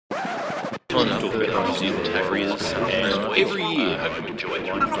On talk about New Zealand Terriers, and every year, I hope you enjoy it.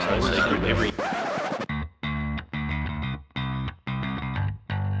 Every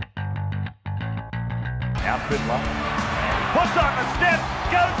Now Fiddler puts on the step,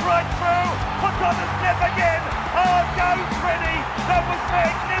 goes right through, puts on the step again. Oh, goes Freddie. That was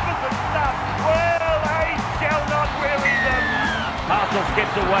magnificent stuff. Well, they shall not weary them. Parcels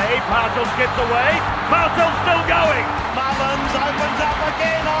gets away, Parcels still going. Mullins opens up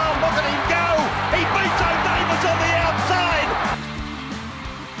again. Oh, look at him go. He beats O'Davis on the outside.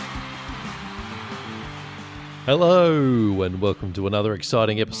 Hello, and welcome to another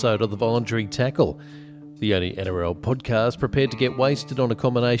exciting episode of the Voluntary Tackle, the only NRL podcast prepared to get wasted on a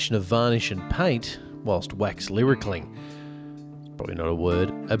combination of varnish and paint whilst wax lyricling. Probably not a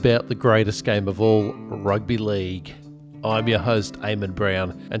word about the greatest game of all, rugby league. I'm your host, Eamon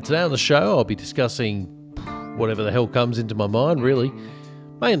Brown, and today on the show I'll be discussing whatever the hell comes into my mind, really.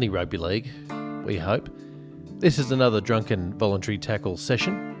 Mainly rugby league, we hope. This is another drunken voluntary tackle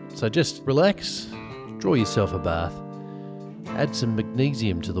session, so just relax, draw yourself a bath, add some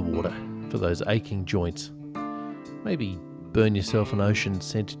magnesium to the water for those aching joints. Maybe burn yourself an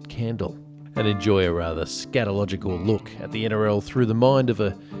ocean-scented candle and enjoy a rather scatological look at the NRL through the mind of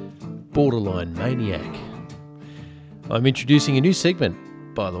a borderline maniac. I'm introducing a new segment,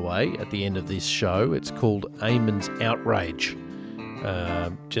 by the way, at the end of this show. It's called Eamon's Outrage.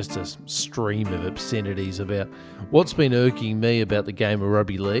 Just a stream of obscenities about what's been irking me about the game of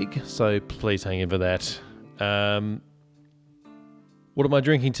rugby league, so please hang in for that. What am I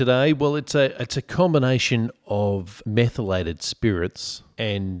drinking today? Well, it's a combination of methylated spirits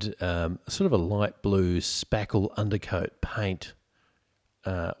and sort of a light blue spackle undercoat paint.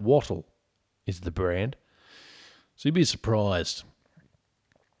 Wattle is the brand. So you'd be surprised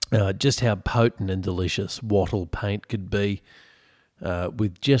just how potent and delicious wattle paint could be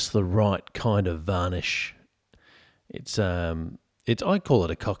with just the right kind of varnish. It's I call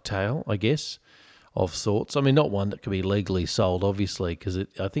it a cocktail, I guess, of sorts. I mean, not one that can be legally sold, obviously, because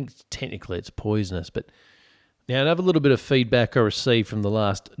I think technically it's poisonous. But now, another little bit of feedback I received from the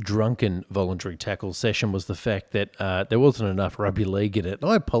last drunken voluntary tackle session was the fact that there wasn't enough rugby league in it, and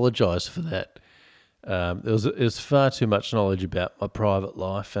I apologise for that. There was far too much knowledge about my private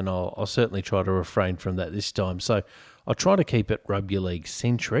life, and I'll certainly try to refrain from that this time. So I'll try to keep it rugby league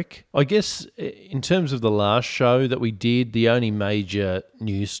centric. I guess in terms of the last show that we did, the only major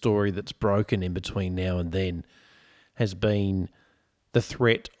news story that's broken in between now and then has been the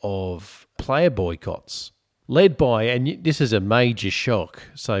threat of player boycotts, led by, and this is a major shock,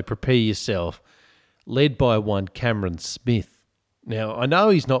 so prepare yourself, led by one Cameron Smith. Now, I know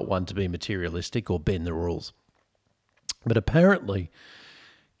he's not one to be materialistic or bend the rules, but apparently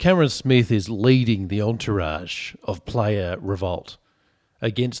Cameron Smith is leading the entourage of player revolt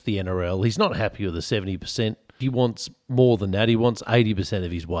against the NRL. He's not happy with the 70%. He wants more than that. He wants 80%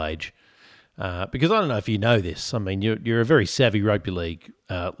 of his wage. Because I don't know if you know this. I mean, you're a very savvy rugby league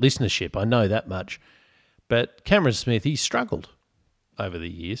listenership. I know that much. But Cameron Smith, he's struggled over the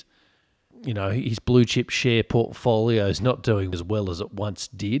years. You know, his blue chip share portfolio is not doing as well as it once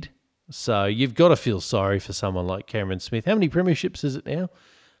did. So you've got to feel sorry for someone like Cameron Smith. How many premierships is it now?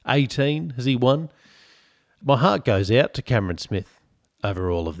 18 has he won? My heart goes out to Cameron Smith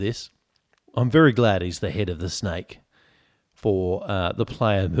over all of this. I'm very glad he's the head of the snake for the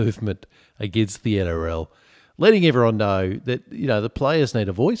player movement against the NRL, letting everyone know that, you know, the players need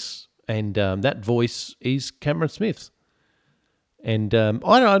a voice, and that voice is Cameron Smith's. And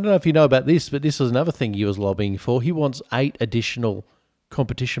I don't know if you know about this, but this was another thing he was lobbying for. He wants 8 additional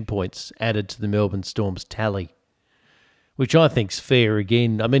competition points added to the Melbourne Storm's tally, which I think's fair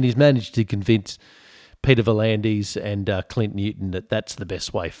again. I mean, he's managed to convince Peter V'landys and Clint Newton that that's the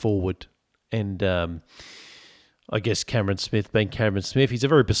best way forward. And I guess Cameron Smith, being Cameron Smith, he's a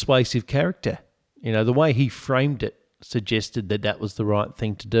very persuasive character. You know, the way he framed it suggested that that was the right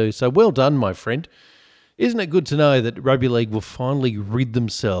thing to do. So well done, my friend. Isn't it good to know that Rugby League will finally rid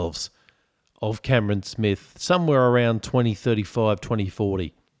themselves of Cameron Smith somewhere around 2035,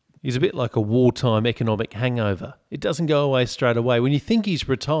 2040? He's a bit like a wartime economic hangover. It doesn't go away straight away. When you think he's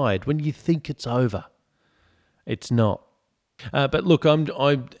retired, when you think it's over, it's not. But look,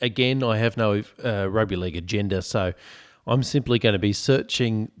 I have no rugby league agenda, so I'm simply going to be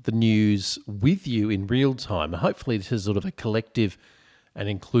searching the news with you in real time. Hopefully this is sort of a collective and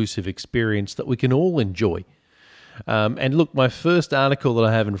inclusive experience that we can all enjoy. And look, my first article that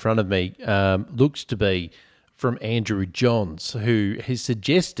I have in front of me looks to be from Andrew Johns, who is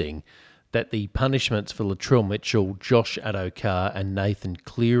suggesting that the punishments for Latrell Mitchell, Josh Adokar and Nathan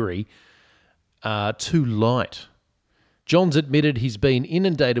Cleary are too light. Johns admitted he's been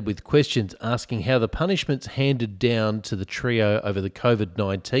inundated with questions asking how the punishments handed down to the trio over the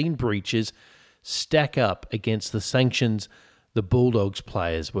COVID-19 breaches stack up against the sanctions the Bulldogs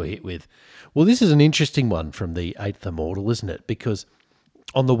players were hit with. Well, this is an interesting one from the Eighth Immortal, isn't it? Because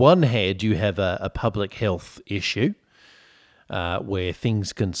on the one hand, you have a public health issue where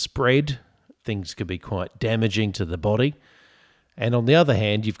things can spread, things can be quite damaging to the body. And on the other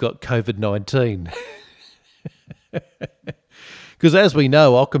hand, you've got COVID-19. Because as we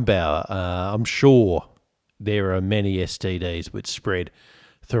know, Ockenbauer, I'm sure there are many STDs which spread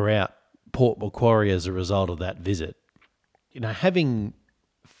throughout Port Macquarie as a result of that visit. You know, having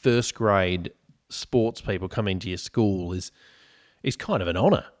first grade sports people come into your school is kind of an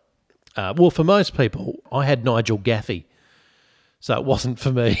honour. Well, for most people, I had Nigel Gaffey, so it wasn't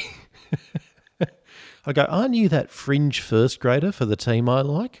for me. I go, aren't you that fringe first grader for the team I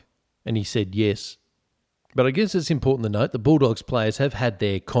like? And he said yes. But I guess it's important to note the Bulldogs players have had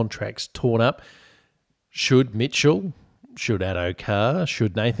their contracts torn up. Should Mitchell, should Addo-Carr,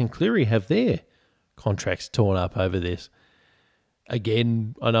 should Nathan Cleary have their contracts torn up over this?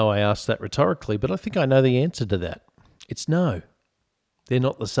 Again, I know I asked that rhetorically, but I think I know the answer to that. It's no. They're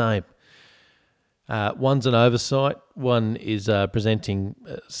not the same. One's an oversight. One is presenting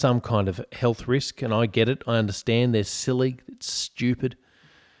some kind of health risk, and I get it. I understand they're silly. It's stupid.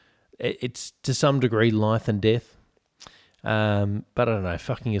 It's to some degree life and death. But I don't know,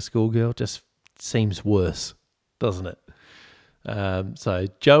 fucking a schoolgirl just seems worse, doesn't it? So,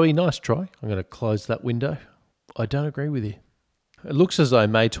 Joey, nice try. I'm going to close that window. I don't agree with you. It looks as though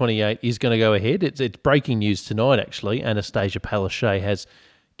May 28 is going to go ahead. It's breaking news tonight, actually. Anastasia Palaszczuk has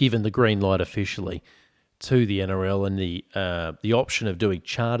given the green light officially to the NRL and the option of doing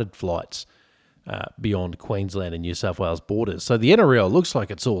chartered flights beyond Queensland and New South Wales borders. So the NRL looks like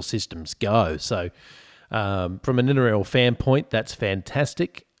it's all systems go. So from an NRL fan point, that's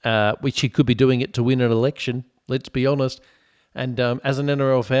fantastic. Which she could be doing it to win an election, let's be honest. And as an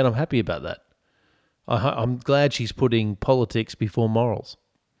NRL fan, I'm happy about that. I'm glad she's putting politics before morals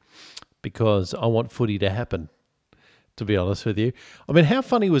because I want footy to happen, to be honest with you. I mean, how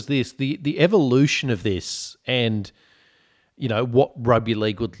funny was this? The evolution of this and, you know, what rugby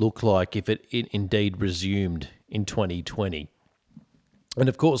league would look like if it indeed resumed in 2020. And,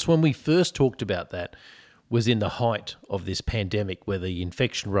 of course, when we first talked about that was in the height of this pandemic where the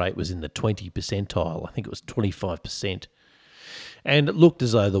infection rate was in the 20 percentile. I think it was 25%. And it looked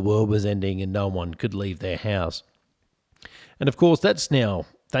as though the world was ending and no one could leave their house. And of course, that's now,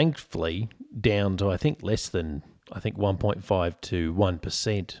 thankfully, down to, less than, 1.5 to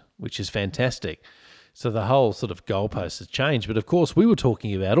 1%, which is fantastic. So the whole sort of goalpost has changed. But of course, we were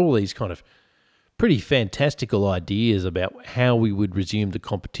talking about all these kind of pretty fantastical ideas about how we would resume the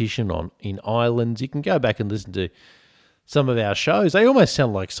competition in islands. You can go back and listen to some of our shows. They almost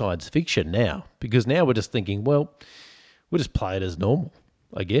sound like science fiction now, because now we're just thinking, well, we'll just play it as normal,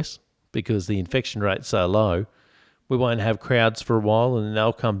 I guess, because the infection rate's so low. We won't have crowds for a while and then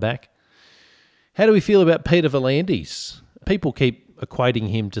they'll come back. How do we feel about Peter V'landys? People keep equating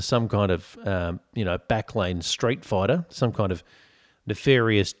him to some kind of, backlane street fighter, some kind of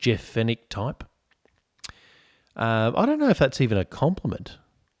nefarious Jeff Fennick type. I don't know if that's even a compliment.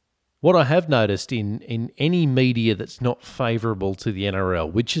 What I have noticed in any media that's not favourable to the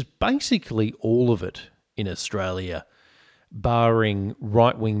NRL, which is basically all of it in Australia, barring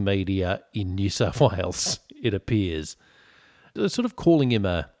right-wing media in New South Wales, it appears. They're sort of calling him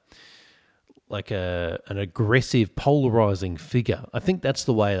an aggressive, polarising figure. I think that's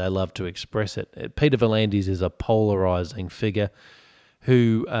the way they love to express it. Peter V'landys is a polarising figure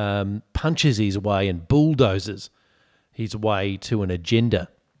who punches his way and bulldozes his way to an agenda.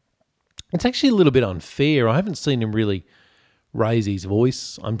 It's actually a little bit unfair. I haven't seen him really raise his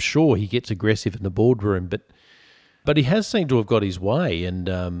voice. I'm sure he gets aggressive in the boardroom, but he has seemed to have got his way, and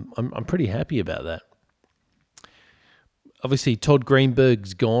I'm pretty happy about that. Obviously, Todd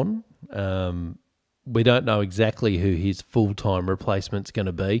Greenberg's gone. We don't know exactly who his full-time replacement's going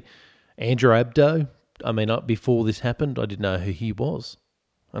to be. Andrew Abdo, before this happened, I didn't know who he was,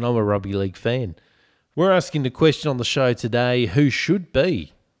 and I'm a rugby league fan. We're asking the question on the show today, who should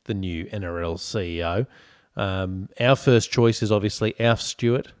be the new NRL CEO? Our first choice is obviously Alf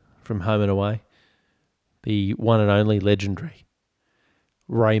Stewart from Home and Away. The one and only legendary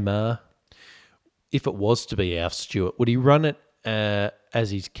Ray Maher. If it was to be Alf Stewart, would he run it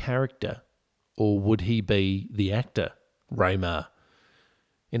as his character, or would he be the actor, Ray Maher?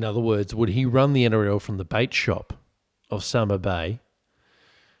 In other words, would he run the NRL from the bait shop of Summer Bay,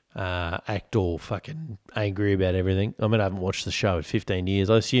 act all fucking angry about everything? I haven't watched the show in 15 years.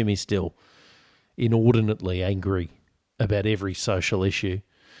 I assume he's still inordinately angry about every social issue,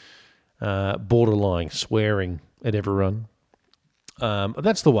 borderline swearing at everyone.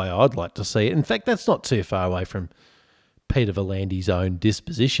 That's the way I'd like to see it. In fact, that's not too far away from Peter Volandi's own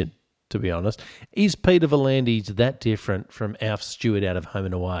disposition, to be honest. Is Peter Volandi's that different from Alf Stewart out of Home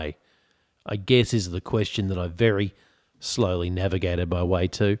and Away? I guess is the question that I very slowly navigated my way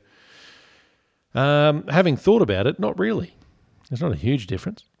to. Having thought about it, not really. There's not a huge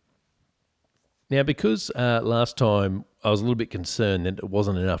difference. Now, because last time I was a little bit concerned that there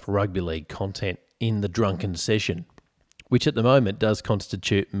wasn't enough rugby league content in the Drunken Session, which at the moment does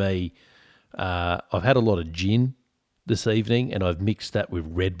constitute me. I've had a lot of gin this evening and I've mixed that with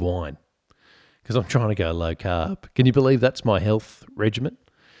red wine because I'm trying to go low carb. Can you believe that's my health regimen?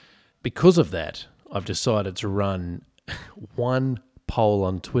 Because of that, I've decided to run one poll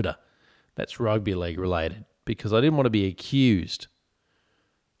on Twitter that's rugby league related because I didn't want to be accused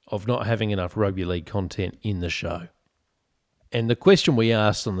of not having enough rugby league content in the show. And the question we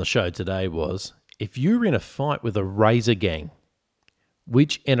asked on the show today was, if you were in a fight with a Razor gang,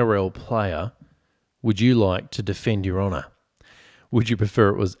 which NRL player would you like to defend your honour? Would you prefer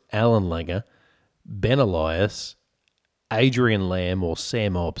it was Alan Langer, Ben Elias, Adrian Lamb or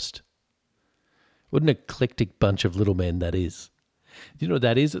Sam Obst? What an eclectic bunch of little men that is. Do you know what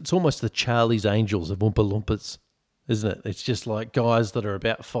that is? It's almost the Charlie's Angels of Oompa Loompas, isn't it? It's just like guys that are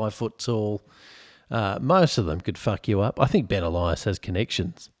about 5 foot tall. Most of them could fuck you up. I think Ben Elias has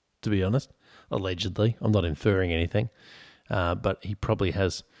connections, to be honest. Allegedly. I'm not inferring anything. But he probably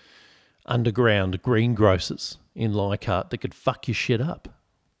has underground greengrocers in Leichhardt that could fuck your shit up,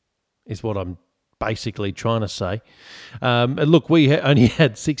 is what I'm basically trying to say. And look, we only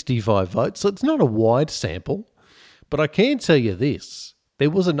had 65 votes, so it's not a wide sample. But I can tell you this. There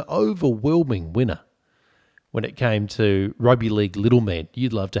was an overwhelming winner when it came to rugby league little men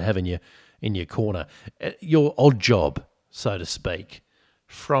you'd love to have in your corner. Your odd job, so to speak,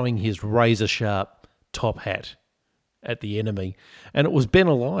 throwing his razor-sharp top hat at the enemy. And it was Ben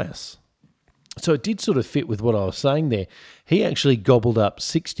Elias. So it did sort of fit with what I was saying there. He actually gobbled up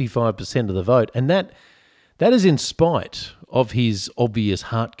 65% of the vote, and that is in spite of his obvious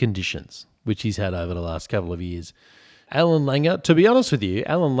heart conditions, which he's had over the last couple of years. Alan Langer, to be honest with you,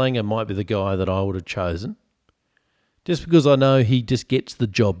 Alan Langer might be the guy that I would have chosen, just because I know he just gets the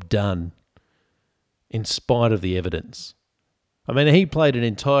job done in spite of the evidence. I mean, he played an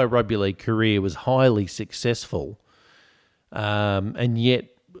entire rugby league career, was highly successful, and yet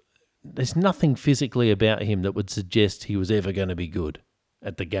there's nothing physically about him that would suggest he was ever going to be good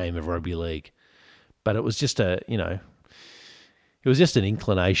at the game of rugby league. But it was just it was just an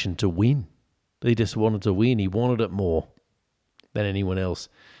inclination to win. He just wanted to win. He wanted it more than anyone else.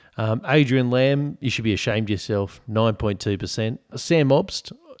 Adrian Lamb, you should be ashamed of yourself, 9.2%. Sam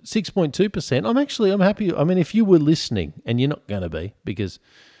Obst, 6.2%. I'm happy. I mean, if you were listening, and you're not going to be, because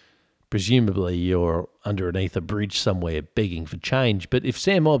presumably you're underneath a bridge somewhere begging for change. But if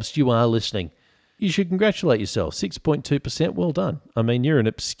Sam Obst, you are listening, you should congratulate yourself. 6.2%, well done. I mean, you're an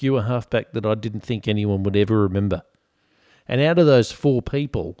obscure halfback that I didn't think anyone would ever remember. And out of those 4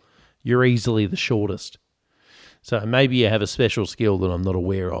 people, you're easily the shortest. So maybe you have a special skill that I'm not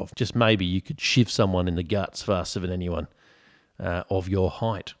aware of. Just maybe you could shift someone in the guts faster than anyone of your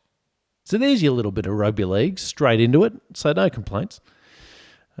height. So there's your little bit of rugby league, straight into it. So no complaints.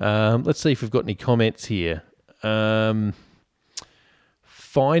 Let's see if we've got any comments here. Fainu,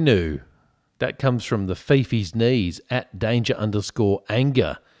 that comes from the Fifi's knees at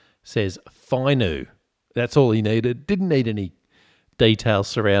danger_anger, says Fainu. That's all he needed. Didn't need any details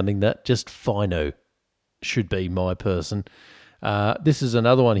surrounding that. Just Fainu should be my person. This is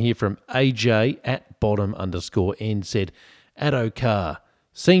another one here from AJ at bottom_n said, Addo Carr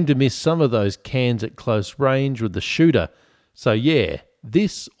seemed to miss some of those cans at close range with the shooter. So yeah,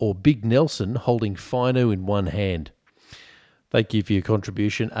 this or Big Nelson holding Fainu in one hand. Thank you for your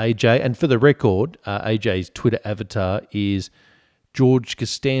contribution, AJ. And for the record, AJ's Twitter avatar is George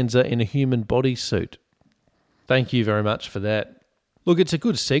Costanza in a human bodysuit. Thank you very much for that. Look, it's a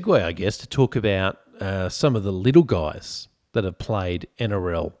good segue, I guess, to talk about some of the little guys that have played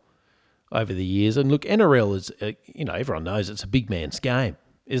NRL over the years. And look, NRL is, everyone knows it's a big man's game,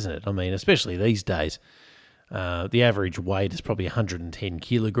 isn't it? I mean, especially these days. The average weight is probably 110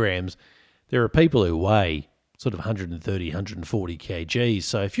 kilograms. There are people who weigh sort of 130, 140 kgs.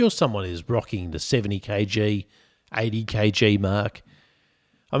 So if you're someone who's rocking the 70 kg, 80 kg mark,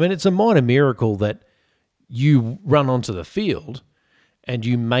 I mean, it's a minor miracle that you run onto the field and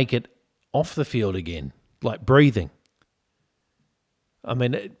you make it off the field again, like breathing. I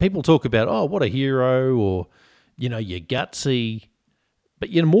mean, people talk about, oh, what a hero, or, you're gutsy. But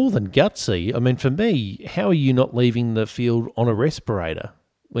you're more than gutsy. I mean, for me, how are you not leaving the field on a respirator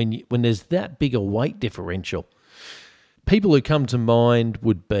when there's that big a weight differential? People who come to mind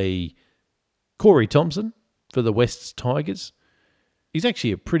would be Corey Thompson for the Wests Tigers. He's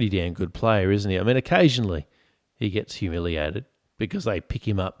actually a pretty damn good player, isn't he? I mean, occasionally he gets humiliated because they pick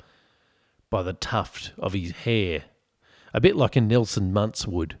him up by the tuft of his hair, a bit like a Nelson Muntz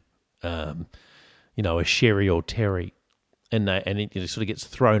would, a Sherry or Terry. And it sort of gets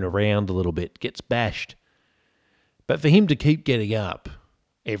thrown around a little bit, gets bashed. But for him to keep getting up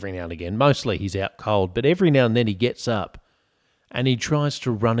every now and again, mostly he's out cold, but every now and then he gets up and he tries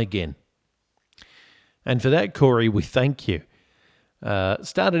to run again. And for that, Corey, we thank you.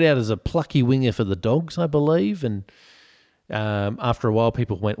 Started out as a plucky winger for the Dogs, I believe, and after a while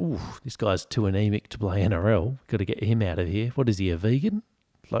people went, ooh, this guy's too anemic to play NRL. Got to get him out of here. What is he, a vegan?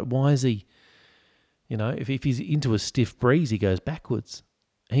 Like, why is he... if he's into a stiff breeze, he goes backwards.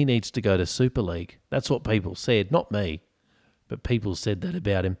 He needs to go to Super League. That's what people said, not me, but people said that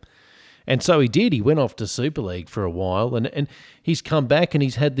about him. And so he did. He went off to Super League for a while, and he's come back and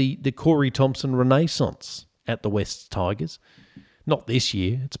he's had the Corey Thompson renaissance at the Wests Tigers. Not this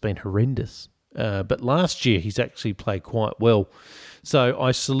year. It's been horrendous. But last year he's actually played quite well. So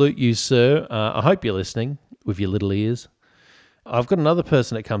I salute you, sir. I hope you're listening with your little ears. I've got another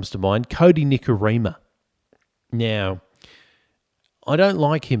person that comes to mind, Cody Nikorima. Now, I don't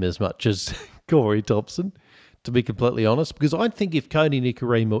like him as much as Corey Thompson, to be completely honest, because I think if Cody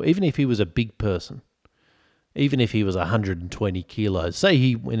Nikorima, even if he was a big person, even if he was 120 kilos, say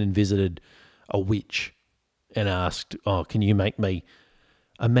he went and visited a witch and asked, oh, can you make me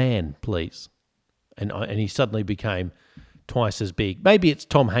a man, please? And he suddenly became twice as big. Maybe it's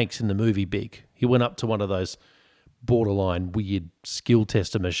Tom Hanks in the movie Big. He went up to one of those borderline weird skill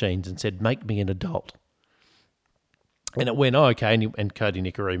tester machines and said, make me an adult. And it went, oh, okay, and Cody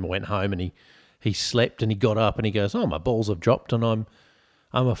Nikorima went home and he slept and he got up and he goes, oh, my balls have dropped and I'm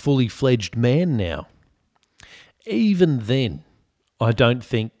a fully fledged man now. Even then, I don't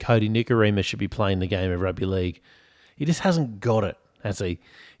think Cody Nikorima should be playing the game of rugby league. He just hasn't got it, has he?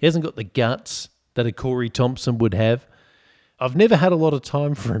 He hasn't got the guts that a Corey Thompson would have. I've never had a lot of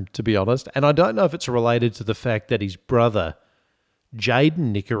time for him, to be honest, and I don't know if it's related to the fact that his brother,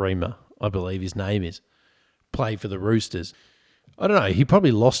 Jaden Nikorima, I believe his name is, played for the Roosters. I don't know, he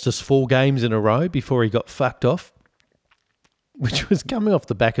probably lost us 4 games in a row before he got fucked off, which was coming off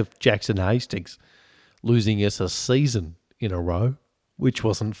the back of Jackson Hastings losing us a season in a row, which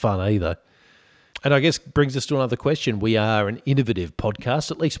wasn't fun either. And I guess brings us to another question. We are an innovative podcast,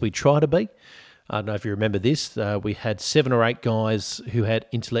 at least we try to be. I don't know if you remember this. We had 7 or 8 guys who had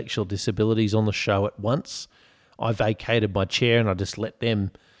intellectual disabilities on the show at once. I vacated my chair and I just let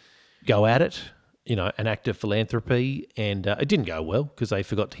them go at it, an act of philanthropy. And it didn't go well because they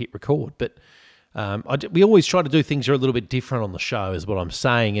forgot to hit record. But we always try to do things that are a little bit different on the show is what I'm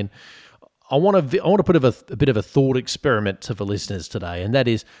saying. And I want to put a bit of a thought experiment to the listeners today, and that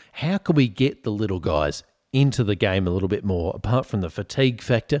is, how can we get the little guys into the game a little bit more, apart from the fatigue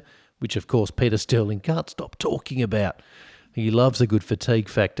factor, which, of course, Peter Sterling can't stop talking about. He loves a good fatigue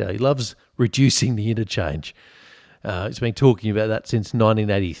factor. He loves reducing the interchange. He's been talking about that since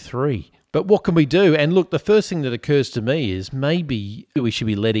 1983. But what can we do? And look, the first thing that occurs to me is maybe we should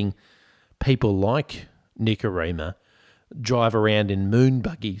be letting people like Nikorima drive around in moon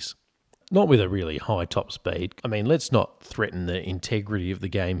buggies, not with a really high top speed. I mean, let's not threaten the integrity of the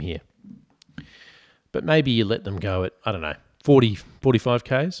game here. But maybe you let them go at, 40, 45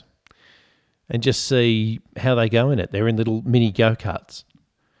 Ks and just see how they go in it. They're in little mini go-karts.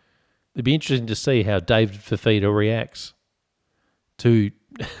 It'd be interesting to see how David Fafita reacts to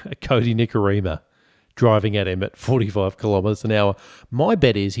Cody Nikorima driving at him at 45 kilometres an hour. My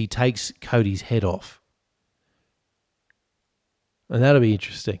bet is he takes Cody's head off. And that'll be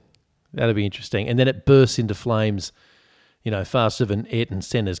interesting. That'll be interesting. And then it bursts into flames, faster than Ayrton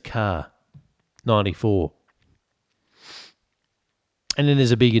Senna's car, 94. And then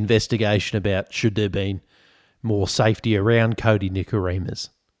there's a big investigation about should there been more safety around Cody Nikorimas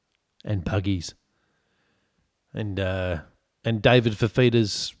and buggies. And David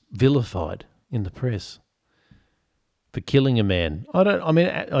Fafita's vilified in the press for killing a man.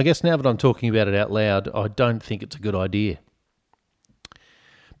 I guess now that I'm talking about it out loud, I don't think it's a good idea.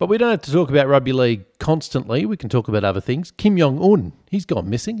 But we don't have to talk about rugby league constantly. We can talk about other things. Kim Jong-un, he's gone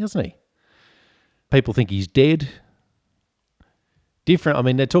missing, hasn't he? People think he's dead.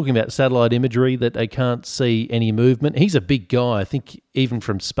 Different. They're talking about satellite imagery that they can't see any movement. He's a big guy. I think even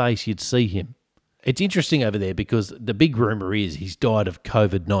from space you'd see him. It's interesting over there because the big rumour is he's died of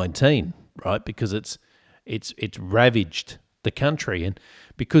COVID-19, right? Because it's ravaged the country. And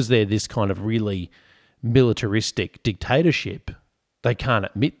because they're this kind of really militaristic dictatorship, they can't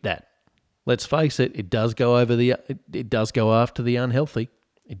admit that. Let's face it, it does go after the unhealthy.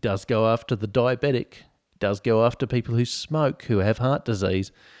 It does go after the diabetic. It does go after people who smoke, who have heart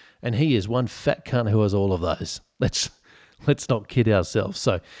disease. And he is one fat cunt who has all of those. Let's not kid ourselves.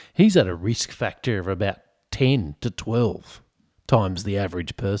 So he's at a risk factor of about 10 to 12 times the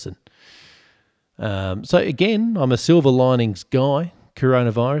average person. So again, I'm a silver linings guy.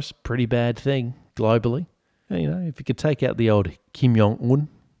 Coronavirus, pretty bad thing globally. You know, if you could take out the old Kim Jong-un,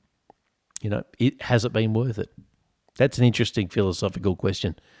 you know, has it been worth it? That's an interesting philosophical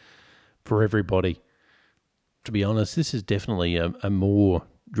question for everybody. To be honest, this is definitely a more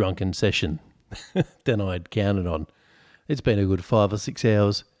drunken session than I'd counted on. It's been a good 5 or 6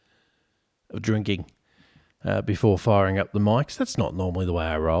 hours of drinking before firing up the mics. That's not normally the way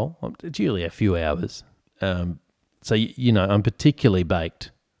I roll. It's usually a few hours. So, you know, I'm particularly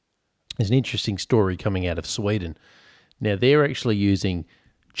baked. There's an interesting story coming out of Sweden. Now, they're actually using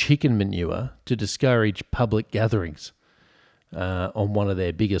chicken manure to discourage public gatherings on one of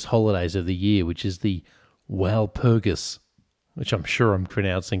their biggest holidays of the year, which is the Walpurgis, which I'm sure I'm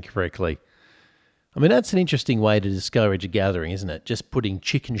pronouncing correctly. I mean, that's an interesting way to discourage a gathering, isn't it? Just putting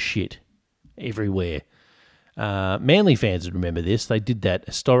chicken shit everywhere. Manly fans would remember this. They did that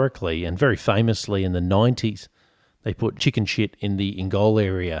historically and very famously in the 90s. They put chicken shit in the in-goal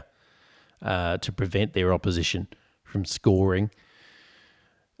area to prevent their opposition from scoring.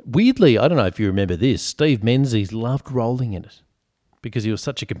 Weirdly, I don't know if you remember this, Steve Menzies loved rolling in it because he was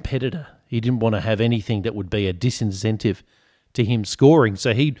such a competitor. He didn't want to have anything that would be a disincentive to him scoring.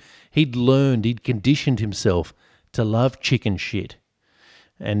 So he'd conditioned himself to love chicken shit.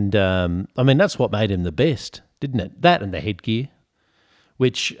 And, I mean, that's what made him the best, didn't it? That and the headgear,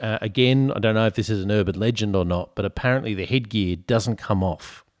 which, again, I don't know if this is an urban legend or not, but apparently the headgear doesn't come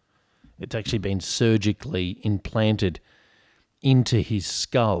off. It's actually been surgically implanted into his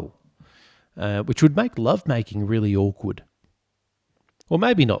skull, which would make lovemaking really awkward. Well,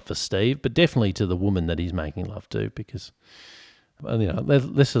 maybe not for Steve, but definitely to the woman that he's making love to, because, well, you know,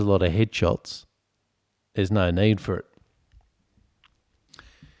 this is a lot of headshots. There's no need for it.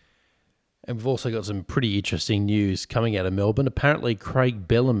 And we've also got some pretty interesting news coming out of Melbourne. Apparently, Craig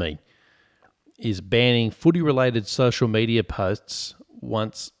Bellamy is banning footy-related social media posts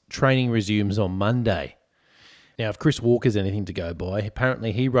once training resumes on Monday. Now, if Chris Walker's anything to go by,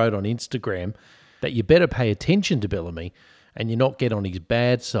 apparently he wrote on Instagram that you better pay attention to Bellamy and you not get on his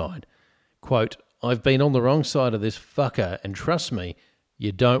bad side. Quote, "I've been on the wrong side of this fucker, and trust me,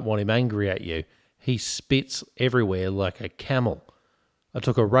 you don't want him angry at you. He spits everywhere like a camel. I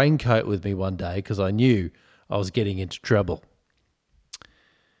took a raincoat with me one day because I knew I was getting into trouble."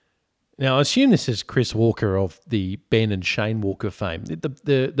 Now, I assume this is Chris Walker of the Ben and Shane Walker fame,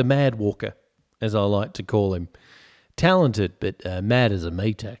 the Mad Walker, as I like to call him. Talented, but mad as a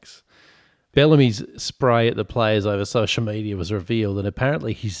meat-axe. Bellamy's spray at the players over social media was revealed, and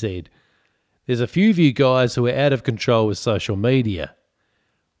apparently he said, "There's a few of you guys who are out of control with social media.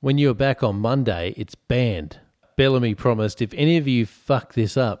 When you're back on Monday, it's banned." Bellamy promised, "If any of you fuck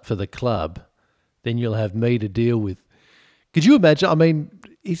this up for the club, then you'll have me to deal with." Could you imagine? I mean,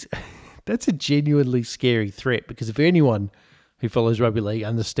 that's a genuinely scary threat, because if anyone who follows rugby league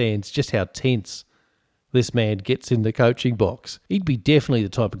understands just how tense this man gets in the coaching box, he'd be definitely the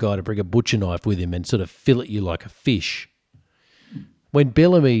type of guy to bring a butcher knife with him and sort of fillet you like a fish. When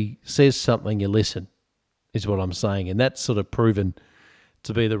Bellamy says something, you listen, is what I'm saying. And that's sort of proven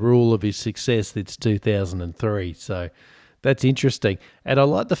to be the rule of his success since 2003. So that's interesting. And I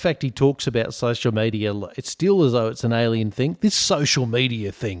like the fact he talks about social media. It's still as though it's an alien thing. This social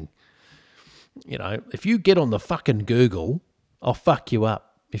media thing, you know, if you get on the fucking Google, I'll fuck you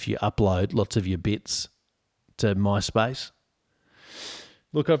up if you upload lots of your bits to MySpace.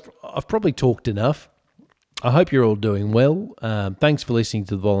 Look, I've probably talked enough. I hope you're all doing well. Thanks for listening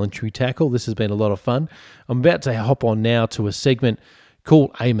to the Voluntary Tackle. This has been a lot of fun. I'm about to hop on now to a segment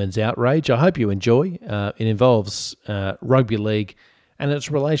called Eamon's Outrage. I hope you enjoy. It involves rugby league and its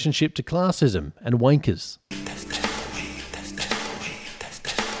relationship to classism and wankers.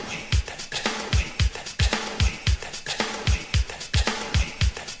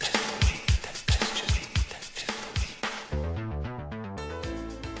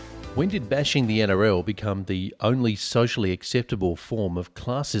 When did bashing the NRL become the only socially acceptable form of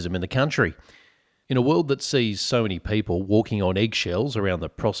classism in the country? In a world that sees so many people walking on eggshells around the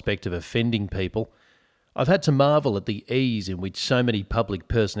prospect of offending people, I've had to marvel at the ease in which so many public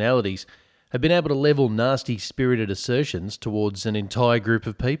personalities have been able to level nasty-spirited assertions towards an entire group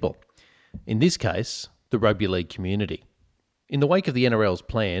of people. In this case, the rugby league community. In the wake of the NRL's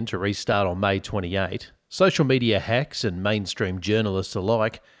plan to restart on May 28, social media hacks and mainstream journalists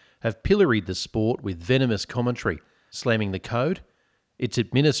alike have pilloried the sport with venomous commentary, slamming the code, its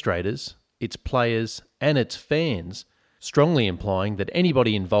administrators, its players and its fans, strongly implying that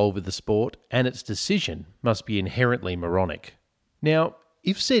anybody involved with the sport and its decision must be inherently moronic. Now,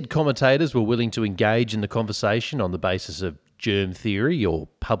 if said commentators were willing to engage in the conversation on the basis of germ theory or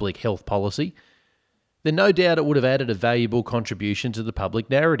public health policy, then no doubt it would have added a valuable contribution to the public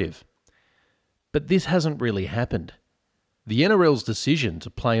narrative. But this hasn't really happened. The NRL's decision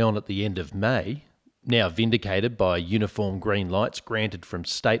to play on at the end of May, now vindicated by uniform green lights granted from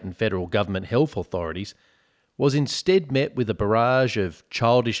state and federal government health authorities, was instead met with a barrage of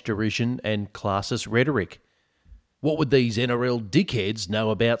childish derision and classist rhetoric. What would these NRL dickheads know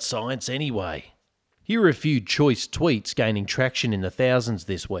about science anyway? Here are a few choice tweets gaining traction in the thousands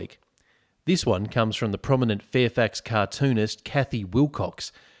this week. This one comes from the prominent Fairfax cartoonist Kathy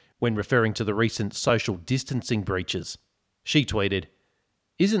Wilcox when referring to the recent social distancing breaches. She tweeted,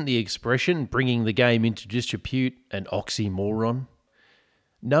 "Isn't the expression bringing the game into disrepute an oxymoron?"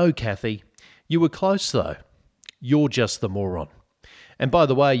 No, Kathy. You were close though. You're just the moron. And by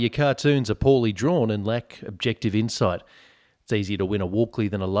the way, your cartoons are poorly drawn and lack objective insight. It's easier to win a Walkley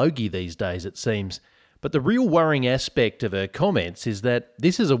than a Logie these days, it seems. But the real worrying aspect of her comments is that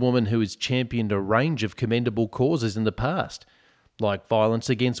this is a woman who has championed a range of commendable causes in the past, like violence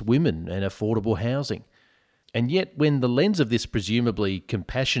against women and affordable housing. And yet, when the lens of this presumably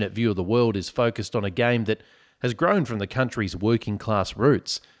compassionate view of the world is focused on a game that has grown from the country's working class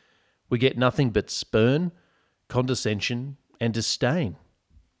roots, we get nothing but spurn, condescension and disdain.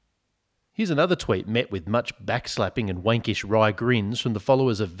 Here's another tweet met with much backslapping and wankish wry grins from the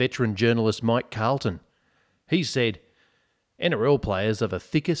followers of veteran journalist Mike Carlton. He said, "NRL players are the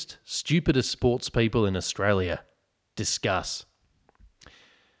thickest, stupidest sports people in Australia. Discuss."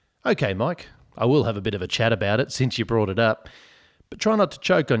 Okay, Mike, I will have a bit of a chat about it since you brought it up, but try not to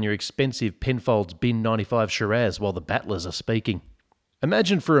choke on your expensive Penfolds Bin 95 Shiraz while the battlers are speaking.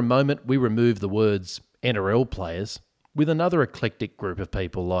 Imagine for a moment we remove the words NRL players with another eclectic group of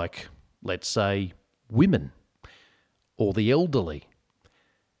people like, let's say, women or the elderly.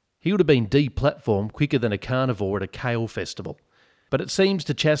 He would have been deplatformed quicker than a carnivore at a kale festival. But it seems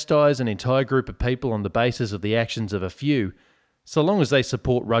to chastise an entire group of people on the basis of the actions of a few, so long as they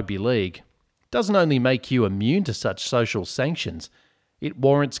support rugby league, doesn't only make you immune to such social sanctions, it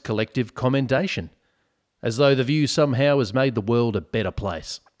warrants collective commendation, as though the view somehow has made the world a better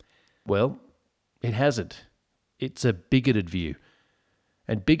place. Well, it hasn't. It's a bigoted view.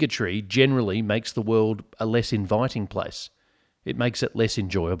 And bigotry generally makes the world a less inviting place. It makes it less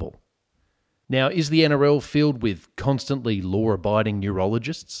enjoyable. Now, is the NRL filled with constantly law-abiding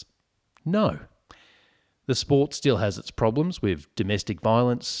neurologists? No. The sport still has its problems with domestic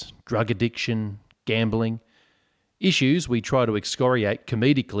violence, drug addiction, gambling, issues we try to excoriate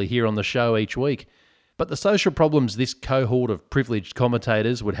comedically here on the show each week. But the social problems this cohort of privileged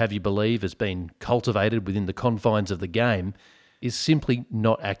commentators would have you believe has been cultivated within the confines of the game is simply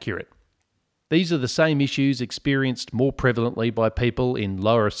not accurate. These are the same issues experienced more prevalently by people in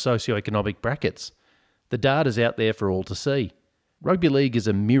lower socioeconomic brackets. The data's out there for all to see. Rugby league is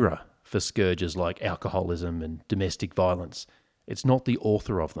a mirror for scourges like alcoholism and domestic violence. It's not the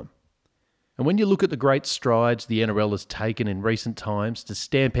author of them. And when you look at the great strides the NRL has taken in recent times to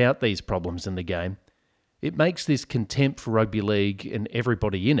stamp out these problems in the game, it makes this contempt for rugby league and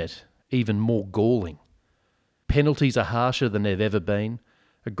everybody in it even more galling. Penalties are harsher than they've ever been.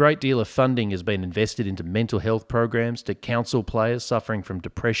 A great deal of funding has been invested into mental health programs to counsel players suffering from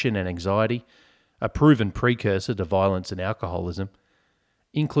depression and anxiety, a proven precursor to violence and alcoholism.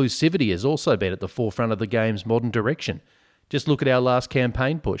 Inclusivity has also been at the forefront of the game's modern direction. Just look at our last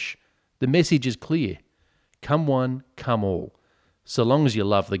campaign push. The message is clear. Come one, come all. So long as you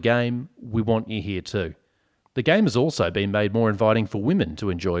love the game, we want you here too. The game has also been made more inviting for women to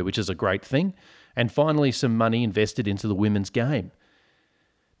enjoy, which is a great thing. And finally, some money invested into the women's game.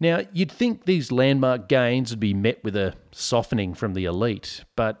 Now, you'd think these landmark gains would be met with a softening from the elite,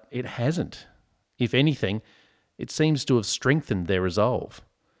 but it hasn't. If anything, it seems to have strengthened their resolve.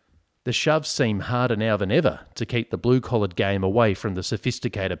 The shoves seem harder now than ever to keep the blue-collared game away from the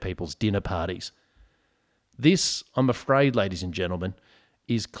sophisticated people's dinner parties. This, I'm afraid, ladies and gentlemen,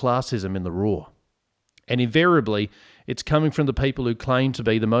 is classism in the raw. And invariably, it's coming from the people who claim to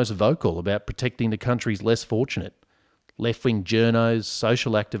be the most vocal about protecting the country's less fortunate. Left-wing journos,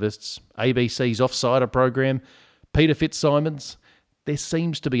 social activists, ABC's Offsider program, Peter Fitzsimons. There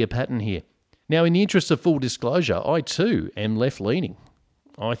seems to be a pattern here. Now, in the interest of full disclosure, I too am left-leaning.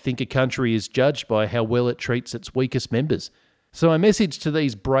 I think a country is judged by how well it treats its weakest members. So my message to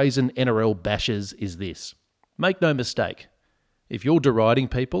these brazen NRL bashers is this. Make no mistake, if you're deriding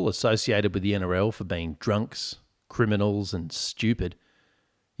people associated with the NRL for being drunks, criminals and stupid,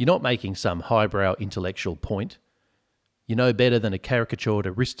 you're not making some highbrow intellectual point. You're no better than a caricatured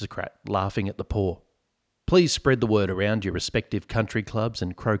aristocrat laughing at the poor. Please spread the word around your respective country clubs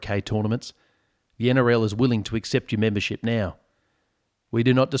and croquet tournaments. The NRL is willing to accept your membership now. We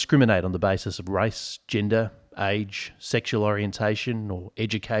do not discriminate on the basis of race, gender, age, sexual orientation or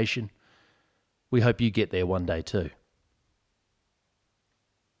education. We hope you get there one day too.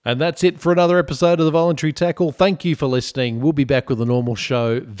 And that's it for another episode of The Voluntary Tackle. Thank you for listening. We'll be back with a normal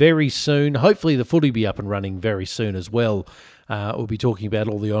show very soon. Hopefully the footy will be up and running very soon as well. We'll be talking about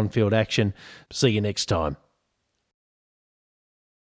all the on-field action. See you next time.